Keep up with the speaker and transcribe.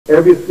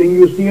Everything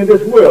you see in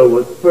this world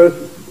was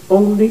first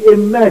only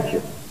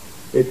imagined.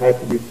 It had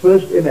to be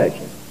first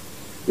imagined.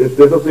 This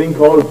little thing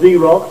called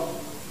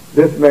Xerox,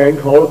 this man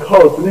called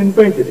Carlson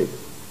invented it.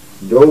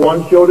 No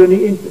one showed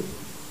any interest.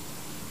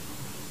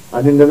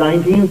 And in the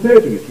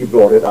 1930s he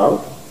brought it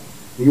out.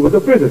 He was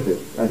a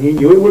physicist and he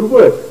knew it would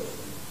work.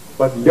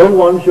 But no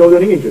one showed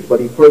any interest, but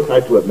he first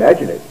had to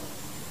imagine it.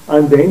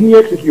 And then he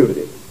executed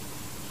it.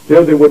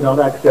 Still they would not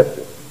accept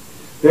it.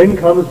 Then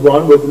comes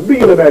one with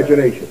real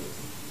imagination,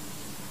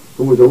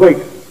 who was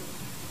awake,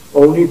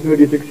 only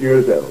 36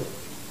 years old,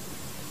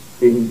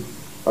 in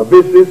a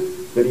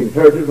business that he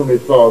inherited from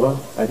his father,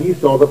 and he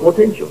saw the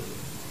potential.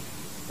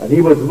 And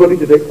he was willing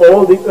to take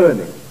all the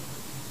earnings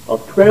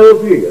of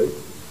 12 years,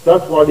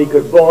 plus what he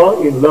could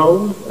borrow in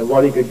loans and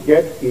what he could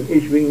get in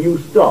issuing new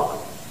stock.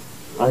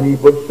 And he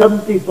put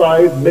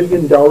 $75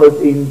 million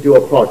into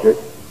a project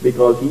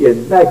because he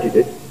imagined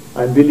it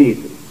and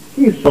believed it.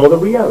 He saw the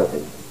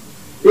reality.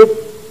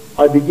 If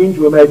I begin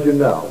to imagine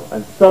now,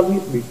 and suddenly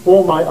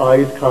before my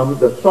eyes comes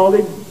the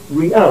solid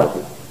reality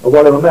of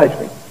what I'm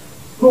imagining,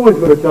 who is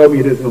going to tell me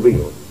it isn't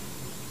real?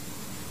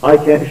 I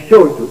can't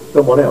show it to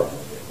someone else.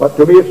 But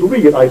to me it's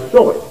real. I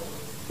saw it.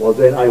 Well,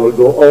 then I will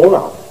go all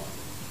out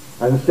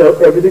and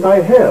sell everything I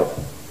have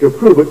to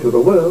prove it to the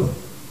world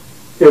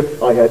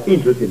if I had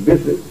interest in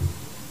business.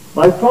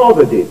 My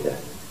father did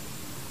that.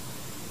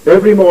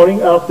 Every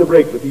morning after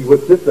breakfast he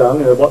would sit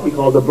down in what we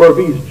call the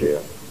Burmese chair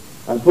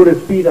and put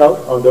his feet out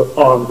on the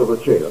arms of a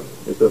chair.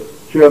 It's a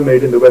chair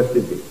made in the West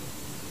Indies.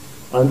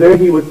 And there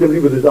he would simply,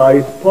 with his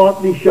eyes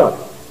partly shut,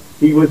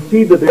 he would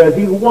see the day as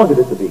he wanted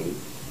it to be.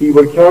 He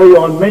would carry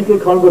on mental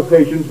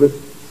conversations with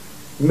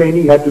men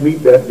he had to meet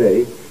that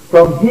day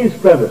from his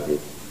premises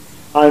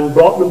and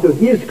brought them to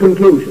his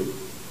conclusions.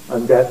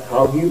 And that's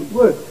how he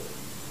worked.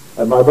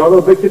 And my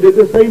brother Victor did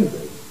the same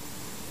thing.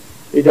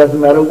 It doesn't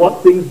matter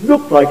what things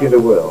look like in the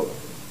world.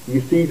 He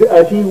sees it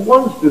as he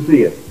wants to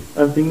see it.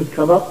 And things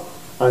come up,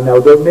 and now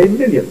they've made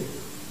millions.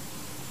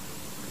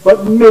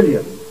 But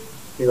millions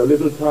in a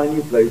little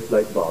tiny place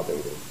like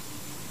Barbados.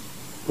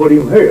 Put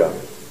him here,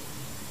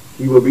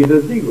 he will be in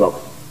the Xerox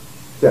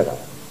setup.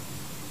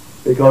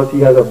 Because he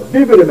has a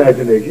vivid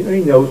imagination and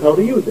he knows how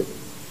to use it.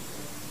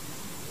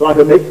 So I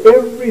can make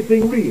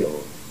everything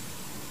real.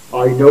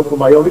 I know from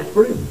my own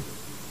experience.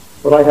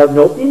 But I have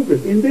no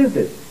interest in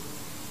business.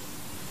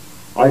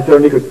 I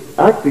certainly could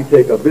actually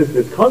take a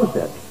business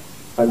concept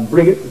and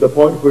bring it to the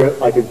point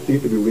where I can see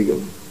it to be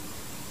real.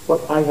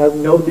 But I have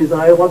no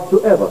desire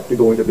whatsoever to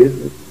go into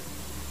business.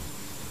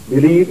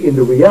 Believe in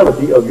the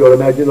reality of your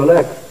imaginal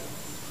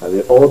acts, and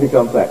they all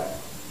become facts.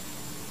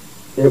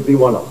 Every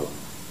one of them.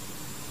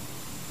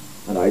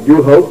 And I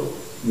do hope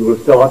you will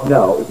start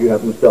now if you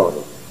haven't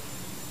started.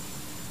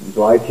 And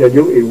so I tell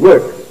you, it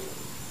works.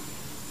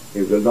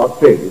 It will not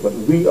fail you, but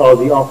we are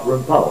the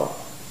operant power.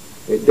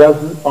 It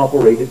doesn't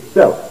operate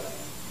itself.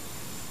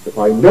 If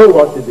I know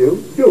what to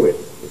do, do it.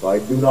 If I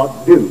do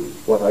not do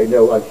what I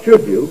know I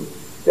should do,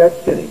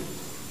 that's sinning.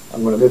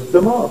 I'm going to miss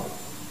the mark.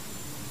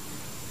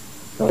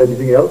 Not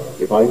anything else.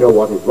 If I know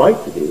what is right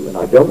to do and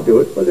I don't do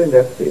it, well then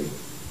that's sin.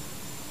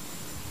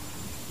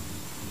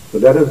 So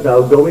let us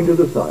now go into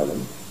the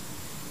silence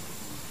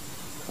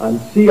and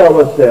see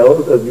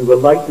ourselves as we would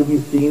like to be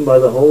seen by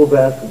the whole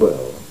vast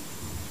world.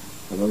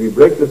 And when we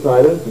break the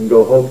silence and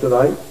go home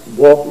tonight,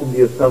 walk in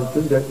the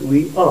assumption that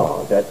we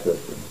are that person.